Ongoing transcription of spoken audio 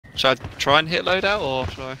Should I try and hit loadout or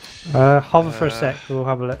should I? Hover for a sec, we'll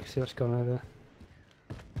have a look, see what's going on over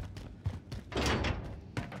there.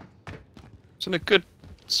 It's in a good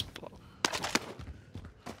spot.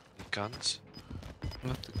 Guns. I'll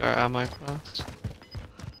have to go ammo class.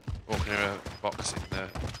 Walking near a box in the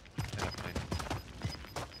airplane.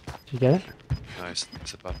 Did you get it? No, it's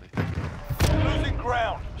above me. Losing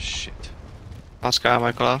ground. Shit. Let's go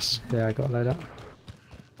ammo class. Yeah, I got a load up.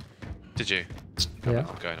 Did you? Yeah.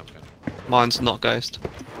 I'm going. Mine's not ghost.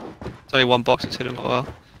 It's only one box, it's hidden quite well.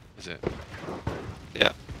 Is it?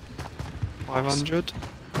 Yeah. 500.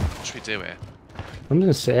 What should we do here? I'm just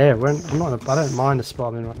gonna sit here. I don't mind the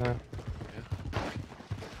spot I'm in right now.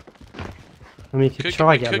 I mean, you could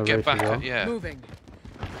try we get on could the get roof back as well. up, yeah. Moving.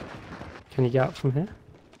 Can you get up from here?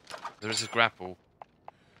 There is a grapple.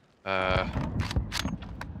 Oh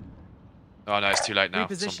no, it's too late now.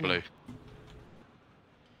 It's on blue.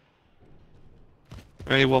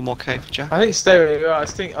 Only one more K for Jack. I think stay where you are.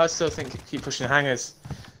 I still think keep pushing hangers.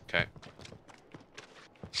 Okay.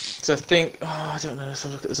 So I think, I don't know. Let's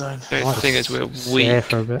have a look at the zone. The thing is, we're Sit weak. here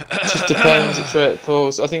for a bit. It just depends if it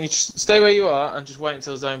pulls. I think you just stay where you are and just wait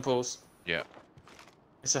until the zone pulls. Yeah.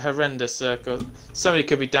 It's a horrendous circle. Somebody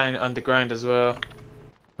could be down underground as well.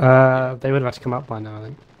 They would have had to come up by now, I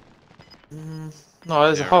think. No,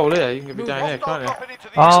 there's a hole here. You can be down here, can't you?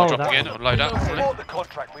 Oh, Dropping that in on loadout. Support the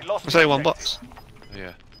contract. We lost. There's only one box.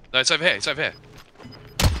 Yeah. No, it's over here. It's over here.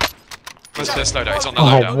 Where's this loadout? It's on the Oh,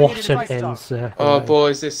 loadout. what an end circle. Oh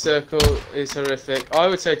boys, this circle is horrific. I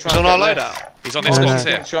would say try It's and on get our left. loadout. He's on this Oh, box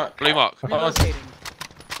no. here. Try- Blue mark. Relocating.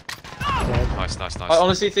 Nice, nice, I nice.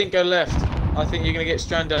 honestly think go left. I think you're going to get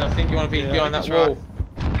stranded. I think you want to be Yeah, behind I that think it's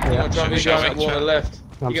wall. You want to try and be Shall behind we? that wall on the left.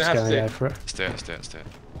 I'm You're just going to going to have go for it. Let's do it, let's do it, let's do it.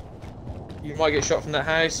 You might get shot from that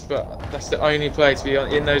house, but that's the only play to be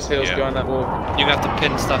in those hills Yeah. behind that wall. You're gonna have to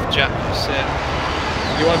pin stuff, Jack. Sit.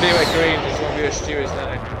 You want to be where green is, you want to be where Stu is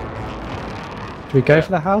now. Do we go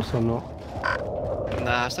for the house or not?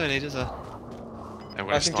 Nah, it's no need, is there? And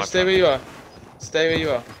we're I gonna think snipe just stay where you are. Stay where you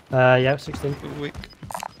are. Yeah, 16. We're weak.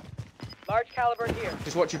 Large caliber here.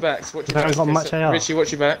 Just watch your backs. Watch your Haven't backs. got much AR. Richie,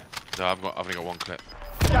 watch your back. No, I've only got one clip.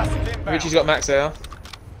 Gas is inbound. Richie's got max AR.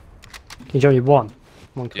 Can you join me one?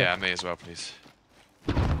 One click. Yeah, me as well, please.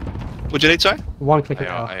 Would you need, sorry? One click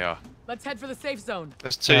AR, at AR. Let's head for the safe zone.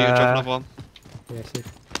 There's two, you can drop another one. Yeah, see.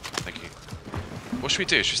 Thank you. What should we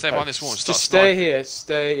do? Should we stay behind this wall and start Just stay sniping? here.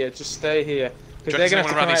 Stay here. Just stay here. Do you Because reckon they're going to there's have to anyone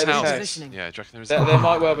come around out his of this house? house. Positioning. Yeah, do you reckon there is? There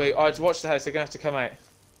might well be. I'd watch the house. They're going to have to come out.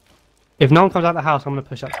 If no one comes out the house, I'm going to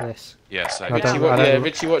push up to this. Yeah, so. I Richie, don't- I don't-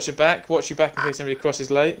 Richie, watch your back. Watch your back in case somebody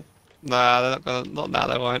crosses late. Nah, they're not gonna. Not now,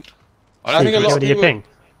 they won't. I I don't think think a lot Get of rid of your people- ping.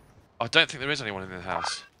 I don't think there is anyone in the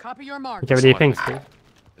house. Copy your mark. Get rid of your ping, Steve.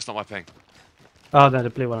 It's not my ping. Oh, no, the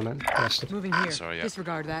blue one I meant. Yes. Moving here. Sorry, yeah.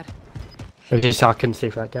 Disregard that. It was just I couldn't see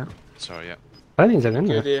for that gap. Sorry, yeah. I don't think there's anyone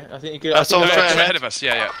in Good there. idea. I think you could. That's I all think fair. They're ahead of us.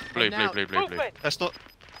 Yeah, yeah. Blue, And blue, now- blue, blue, blue. Let's not.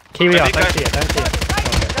 Kiwi Ready, up, don't go. see it, don't see it.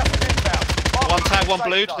 Gas is inbound. One tag, one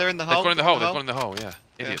blue. They're in the They've hole. gone in the hole. They've gone in the hole. Yeah.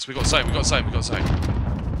 Idiots. We got zone. We got zone. We got zone.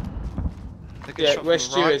 They get Yeah, shot where from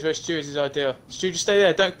the Stu right. is. Where Stu is ideal. Stu, just stay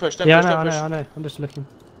there. Don't push. Don't Yeah, I push. know, Don't I push. know, I know. I'm just looking.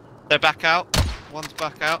 They're back out. One's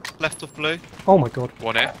back out. Left of blue. Oh my god.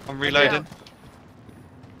 One here. I'm reloading.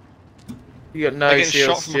 You got no They're getting shields,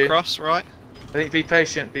 shot from Stu. across, right? I think be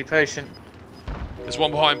patient. Be patient. There's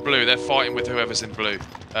one behind blue. They're fighting with whoever's in blue. In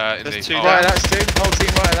There's the two hole. Right, that's Stu. Whole team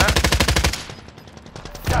right at that.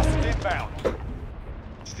 Gas is inbound.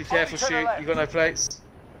 Just be careful, to the Stu. left. You got no plates.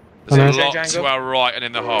 There's a Change lot to angle. our right and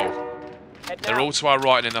in the hole. Head They're now. all to our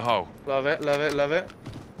right and in the hole. Love it. Love it. Love it.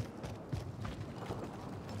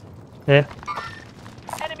 Here.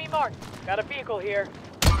 Enemy marked. Got a vehicle here.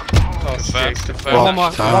 Oh, Confirm, Stu. confirm. One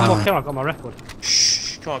more kill, I've got my record.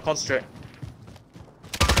 Shh. Come on, concentrate.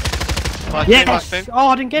 Yes! Oh,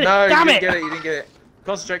 I didn't get it! No, Damn you it! didn't get it. You didn't get it.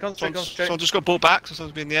 Concentrate. Concentrate. Concentrate. Someone just got brought back, so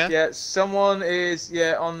someone's been in the air. Yeah, someone is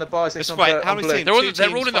on the bar section. Just wait, on how many blue. teams? They're all, Two they're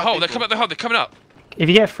all teams, in the five hole. They're people. coming up the hole. They're coming up. If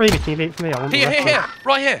you get a freebie, can you leave it for me? I want Here, the here, record. here.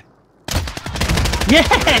 Right here.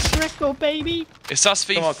 Yes! Record, baby! It's us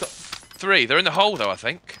v Come on, 3. They're in the hole though, I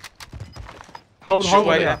think. Hold Shoot,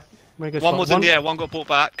 wait, yeah. Very good One spot. was in the air, one got brought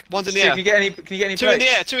back. One's in the Stu, air. can you get any? Can you get any Two in the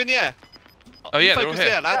plates? air, two in the air. Oh yeah, they're all Focus here.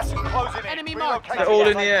 there, lads. Gas is closing in. Enemy marked. Relocating They're all in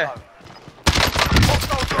safe the air. zone.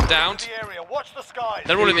 Hostiles Downed. in the area. Watch the skies.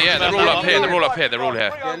 They're all in the air. They're all up here. They're all up here. They're all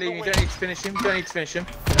here. Yeah, leave. You don't need to finish him. You don't need to finish him.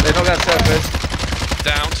 They're not going to surface.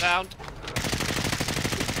 Downed. Down.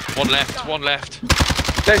 One left. One left.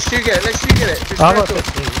 Let Stu get it. Let Stu get it. Just I've got circle.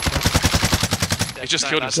 16. He just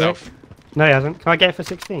killed himself. No, he hasn't. Can I get it for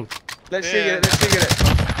 16? Let Stu Yeah. get it. Let Stu get it.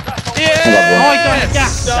 Yeah. Oh, I got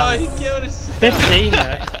gas! No, he killed us. 15,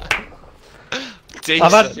 mate. Decent.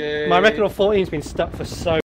 I've had Jay. my record of 14's been stuck for so